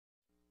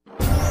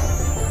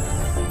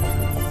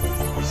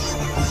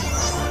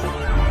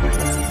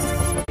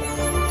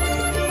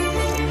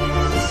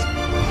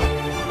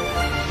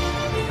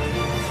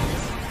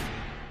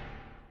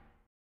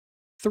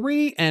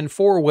3- and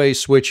 4-way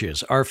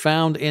switches are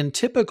found in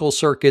typical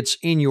circuits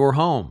in your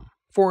home.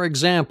 For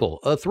example,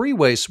 a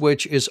 3-way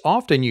switch is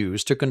often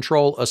used to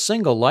control a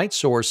single light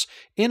source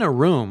in a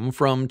room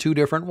from two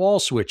different wall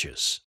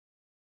switches.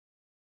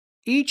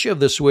 Each of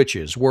the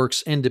switches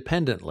works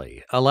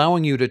independently,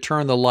 allowing you to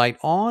turn the light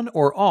on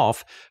or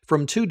off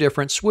from two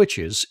different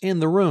switches in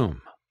the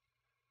room.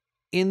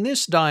 In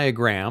this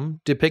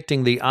diagram,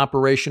 depicting the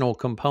operational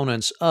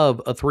components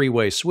of a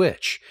 3-way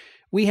switch,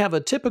 we have a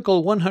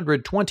typical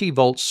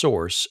 120-volt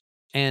source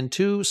and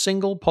two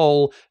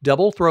single-pole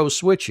double-throw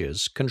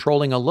switches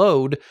controlling a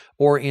load,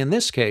 or in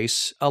this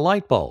case, a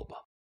light bulb.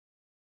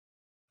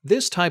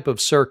 This type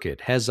of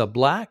circuit has a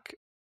black,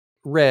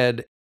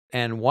 red,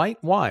 and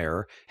white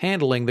wire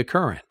handling the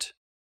current.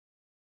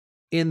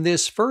 In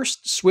this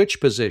first switch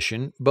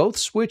position, both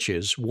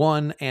switches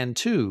 1 and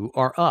 2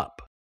 are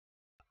up.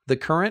 The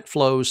current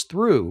flows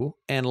through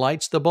and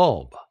lights the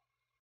bulb.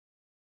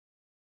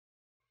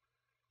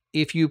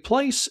 If you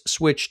place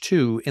switch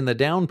 2 in the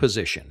down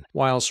position,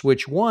 while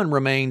switch 1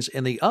 remains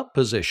in the up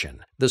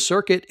position, the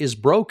circuit is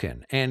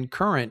broken and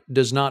current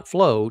does not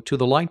flow to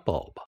the light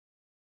bulb.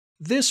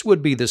 This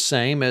would be the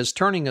same as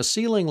turning a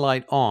ceiling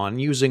light on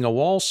using a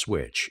wall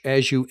switch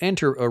as you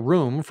enter a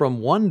room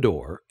from one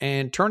door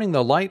and turning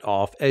the light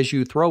off as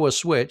you throw a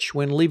switch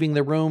when leaving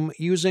the room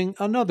using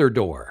another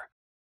door.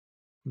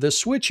 The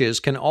switches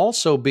can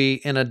also be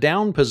in a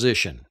down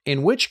position,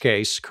 in which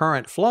case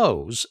current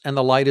flows and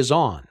the light is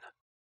on.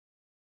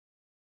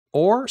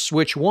 Or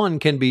switch 1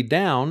 can be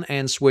down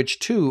and switch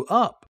 2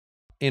 up,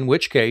 in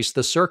which case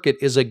the circuit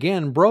is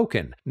again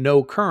broken,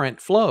 no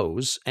current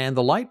flows, and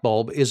the light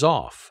bulb is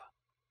off.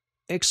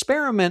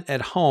 Experiment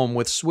at home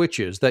with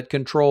switches that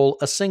control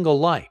a single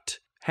light.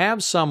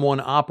 Have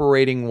someone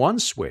operating one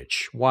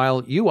switch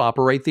while you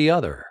operate the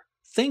other.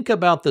 Think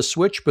about the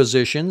switch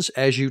positions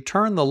as you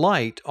turn the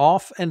light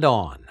off and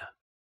on.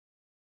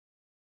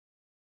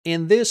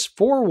 In this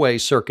 4-way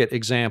circuit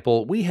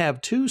example, we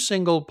have two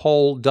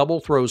single-pole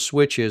double-throw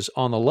switches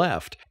on the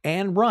left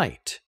and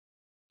right,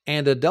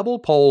 and a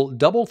double-pole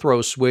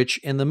double-throw switch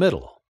in the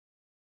middle.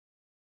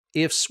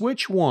 If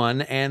switch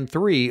 1 and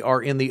 3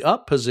 are in the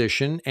up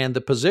position and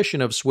the position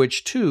of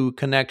switch 2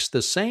 connects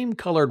the same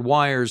colored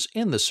wires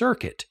in the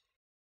circuit,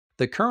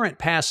 the current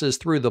passes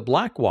through the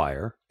black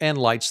wire and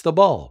lights the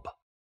bulb.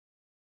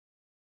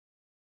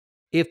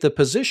 If the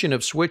position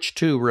of switch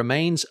 2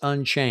 remains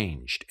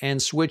unchanged and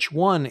switch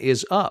 1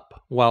 is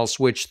up while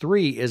switch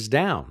 3 is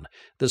down,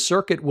 the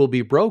circuit will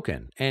be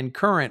broken and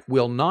current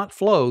will not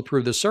flow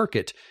through the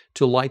circuit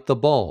to light the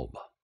bulb.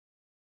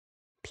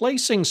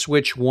 Placing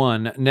switch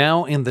 1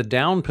 now in the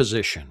down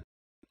position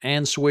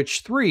and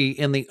switch 3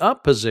 in the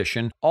up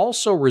position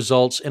also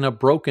results in a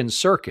broken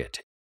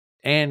circuit,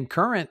 and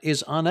current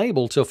is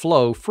unable to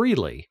flow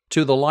freely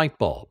to the light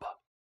bulb.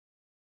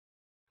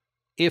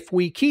 If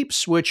we keep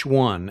switch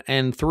 1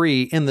 and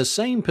 3 in the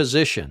same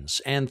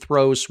positions and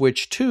throw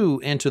switch 2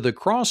 into the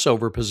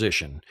crossover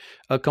position,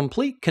 a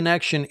complete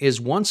connection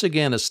is once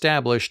again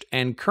established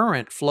and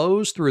current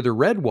flows through the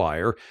red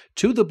wire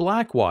to the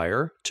black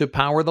wire to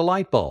power the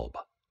light bulb.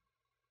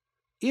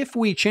 If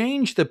we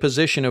change the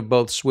position of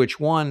both switch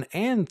 1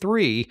 and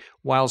 3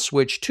 while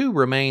switch 2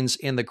 remains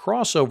in the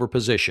crossover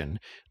position,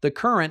 the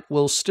current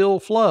will still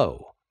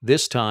flow,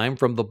 this time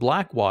from the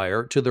black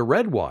wire to the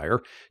red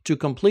wire to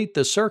complete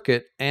the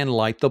circuit and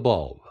light the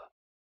bulb.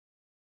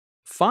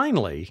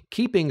 Finally,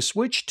 keeping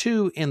switch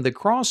 2 in the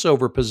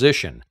crossover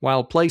position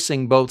while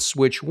placing both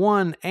switch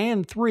 1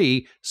 and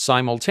 3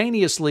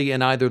 simultaneously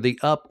in either the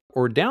up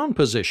or down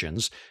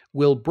positions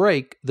will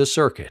break the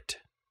circuit.